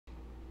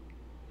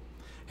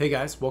Hey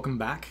guys, welcome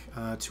back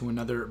to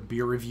another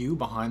beer review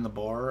behind the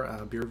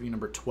bar, beer review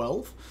number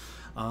 12.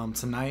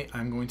 Tonight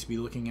I'm going to be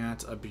looking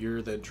at a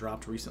beer that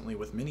dropped recently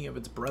with many of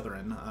its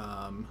brethren,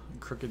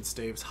 Crooked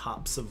Stave's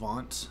Hop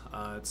Savant.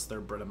 It's their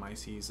Brett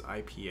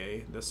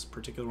IPA. This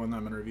particular one that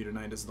I'm going to review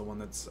tonight is the one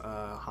that's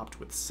hopped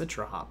with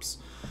Citra hops.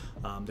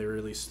 They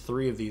released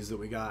 3 of these that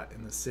we got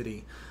in the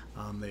city.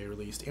 They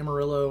released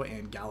Amarillo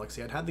and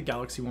Galaxy. I'd had the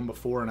Galaxy one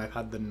before, and I've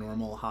had the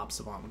normal Hop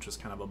Savant, which is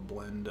kind of a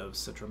blend of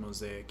Citra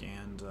Mosaic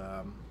and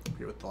I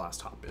forget what the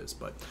last hop is.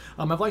 But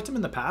I've liked them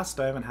in the past.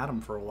 I haven't had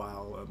them for a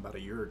while, about a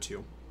year or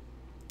two.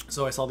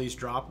 So I saw these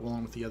drop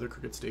along with the other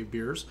Crooked Stave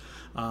beers.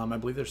 I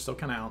believe they're still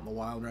kind of out in the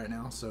wild right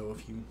now, so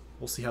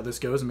we'll see how this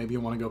goes, and maybe you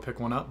want to go pick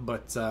one up.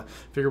 But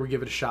figure we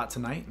give it a shot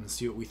tonight and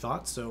see what we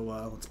thought. So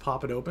let's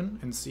pop it open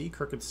and see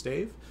Crooked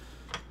Stave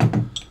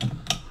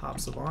Hop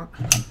Savant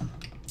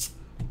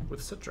with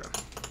Citra.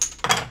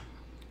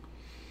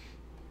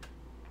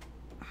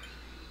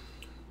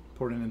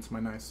 Poured it into my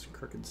nice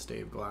Crooked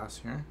Stave glass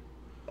here.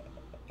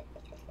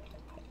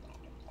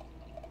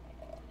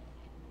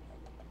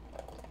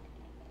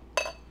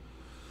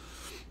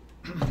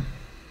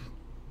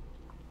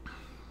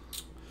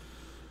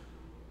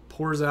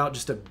 Pours out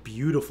just a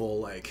beautiful,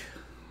 like,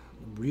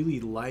 really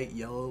light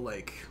yellow,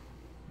 like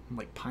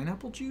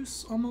pineapple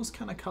juice almost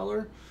kind of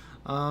color.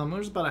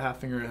 There's about a half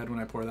finger ahead when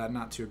I pour that,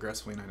 not too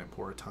aggressively, and I didn't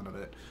pour a ton of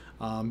it.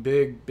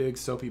 Big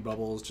soapy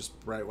bubbles, just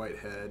bright white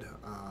head.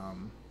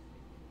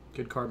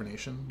 Good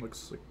carbonation,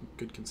 looks like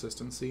good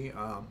consistency.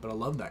 But I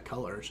love that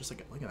color. It's just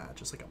like, look at that,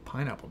 just like a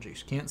pineapple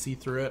juice. Can't see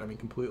through it. I mean,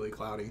 completely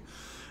cloudy,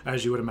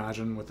 as you would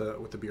imagine with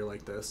a beer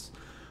like this.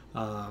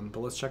 But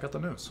let's check out the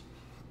nose.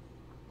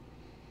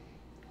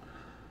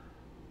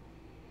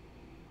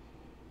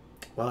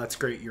 Well, that's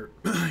great. You're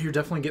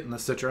definitely getting the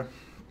Citra,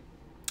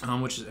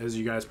 which, as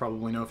you guys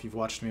probably know if you've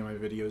watched me in my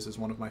videos, is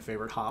one of my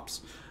favorite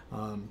hops.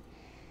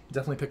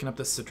 Definitely picking up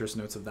the citrus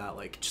notes of that,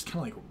 like just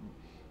kind of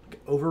like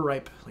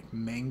overripe, like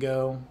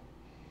mango.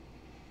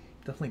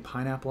 Definitely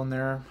pineapple in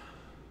there.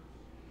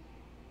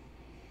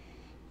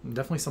 And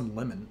definitely some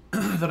lemon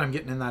that I'm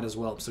getting in that as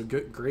well. So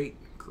good, great,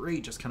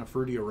 just kind of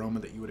fruity aroma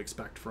that you would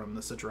expect from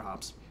the Citra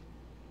hops.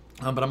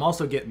 But I'm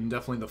also getting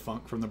definitely the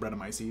funk from the Brett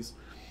IPAs.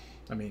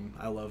 I mean,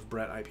 I love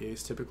Brett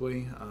IPAs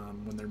typically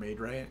when they're made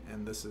right,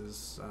 and this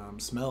is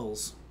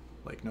smells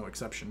like no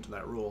exception to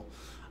that rule.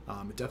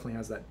 It definitely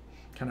has that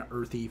kind of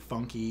earthy,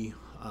 funky,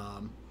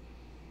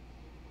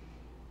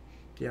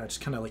 yeah,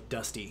 just kind of like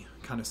dusty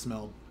kind of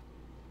smell.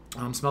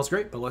 Smells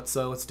great, but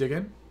let's dig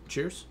in.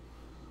 Cheers.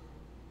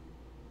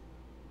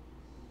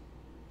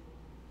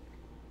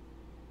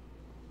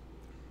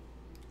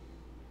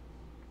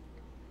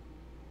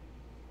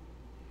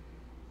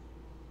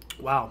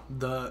 Wow,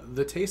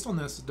 the taste on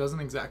this doesn't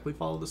exactly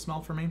follow the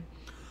smell for me.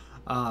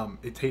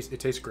 It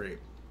tastes great,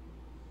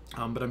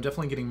 but I'm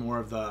definitely getting more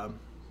of the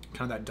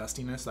kind of that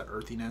dustiness, that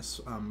earthiness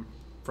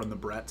from the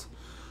Brett,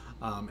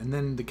 and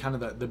then the kind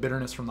of the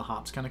bitterness from the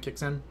hops kind of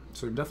kicks in.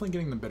 So I'm definitely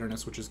getting the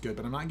bitterness, which is good,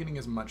 but I'm not getting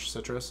as much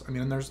citrus. I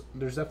mean, there's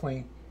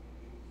definitely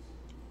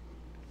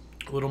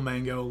a little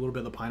mango, a little bit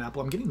of the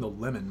pineapple. I'm getting the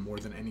lemon more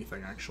than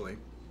anything actually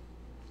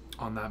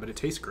on that, but it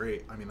tastes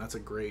great. I mean, that's a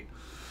great.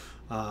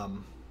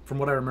 From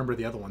what I remember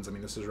the other ones, I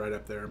mean, this is right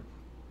up there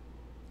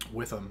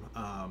with them.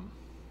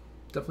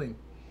 Definitely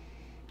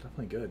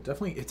good.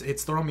 Definitely,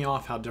 it's throwing me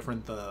off how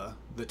different the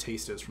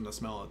taste is from the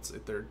smell.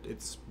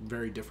 It's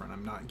very different.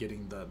 I'm not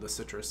getting the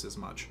citrus as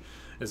much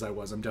as I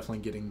was. I'm definitely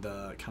getting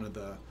the kind of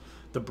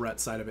the Brett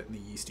side of it and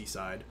the yeasty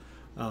side,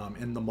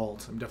 and the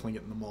malt. I'm definitely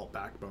getting the malt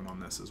backbone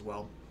on this as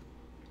well.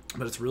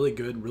 But it's really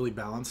good, really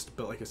balanced.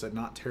 But like I said,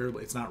 not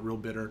terribly. It's not real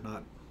bitter.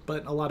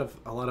 But a lot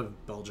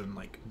of Belgian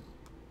like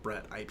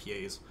Brett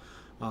IPAs.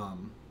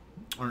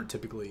 Aren't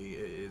typically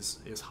is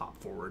hop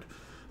forward,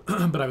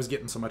 but I was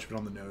getting so much of it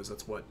on the nose,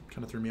 that's what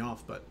kind of threw me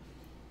off. But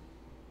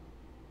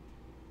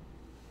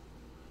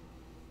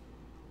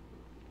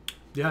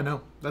yeah,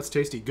 no, that's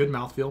tasty. Good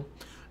mouthfeel,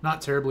 not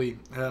terribly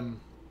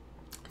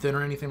thin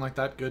or anything like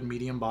that. Good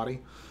medium body,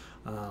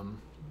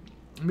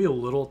 maybe a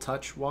little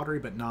touch watery,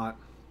 but not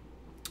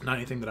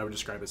anything that I would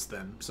describe as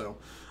thin. So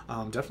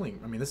definitely,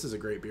 I mean, this is a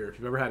great beer. If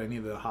you've ever had any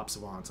of the Hop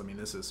Savants, I mean,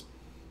 this is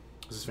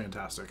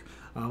fantastic.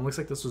 Looks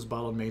like this was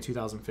bottled May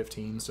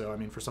 2015, so I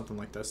mean, for something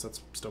like this,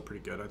 that's still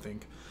pretty good, I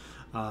think.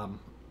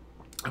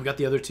 I've got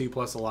the other 2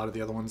 plus a lot of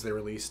the other ones they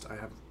released. I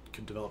have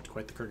developed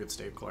quite the Crooked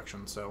Stave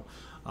collection, so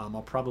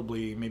I'll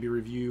probably maybe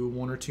review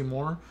 1 or 2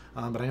 more,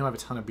 but I know I have a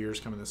ton of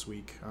beers coming this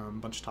week. A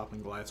bunch of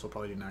Toppling Goliaths we'll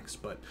probably do next,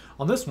 but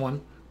on this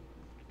one,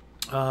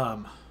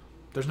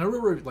 there's no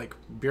real, like,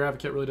 Beer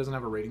Advocate really doesn't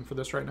have a rating for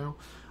this right now.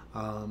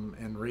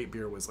 And Rate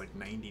Beer was like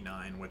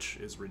 99, which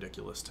is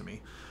ridiculous to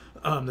me.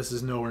 This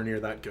is nowhere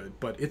near that good,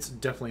 but it's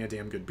definitely a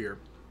damn good beer.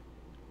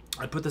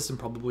 I'd put this in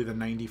probably the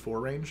 94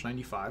 range,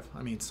 95.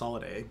 I mean,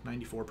 solid A,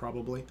 94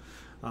 probably.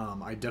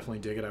 I definitely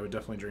dig it. I would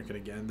definitely drink it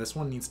again. This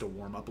one needs to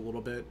warm up a little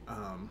bit.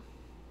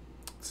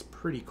 It's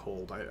pretty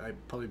cold. I'd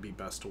probably be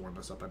best to warm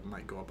this up. I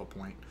might go up a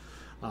point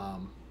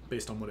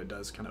based on what it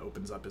does. Kind of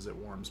opens up as it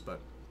warms,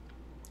 but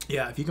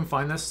yeah, if you can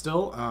find this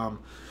still,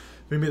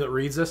 maybe that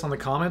reads this on the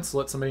comments,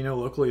 let somebody know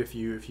locally if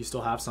you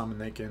still have some, and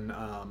they can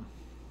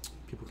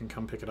people can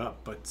come pick it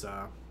up. But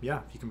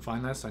yeah, if you can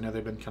find this, I know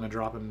they've been kind of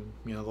dropping,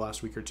 you know, the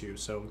last week or two,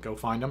 so go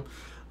find them.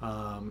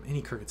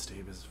 Any Crooked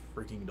Stave is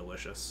freaking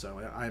delicious, so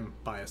I'm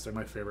biased. They're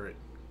my favorite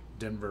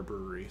Denver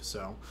brewery,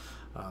 so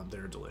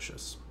they're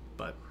delicious.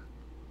 But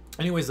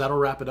anyways, that'll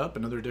wrap it up.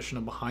 Another edition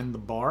of Behind the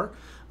Bar.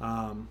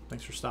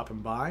 Thanks for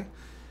stopping by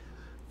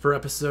for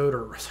episode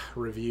or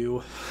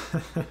review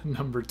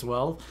number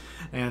 12.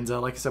 And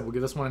like I said, we'll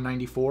give this one a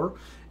 94.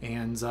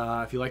 And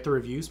if you like the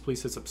reviews,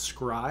 please hit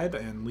subscribe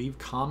and leave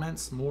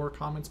comments, more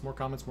comments,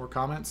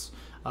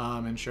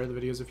 and share the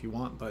videos if you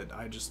want. But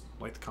I just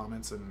like the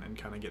comments and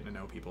kind of getting to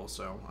know people.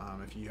 So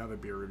if you have a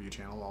beer review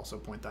channel, I'll also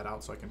point that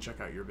out so I can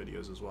check out your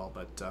videos as well.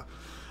 But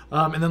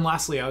and then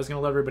lastly, I was going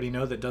to let everybody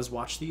know that does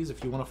watch these.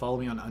 If you want to follow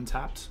me on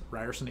Untapped,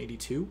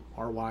 Ryerson82,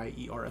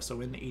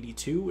 Ryerson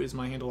 82 is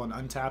my handle on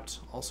Untapped,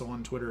 also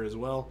on Twitter as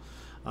well.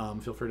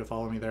 Feel free to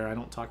follow me there. I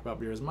don't talk about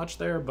beer as much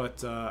there,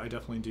 but I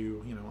definitely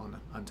do, you know, on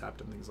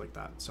Untapped and things like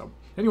that. So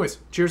anyways,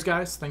 cheers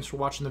guys. Thanks for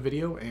watching the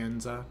video,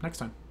 and next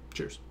time,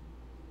 cheers.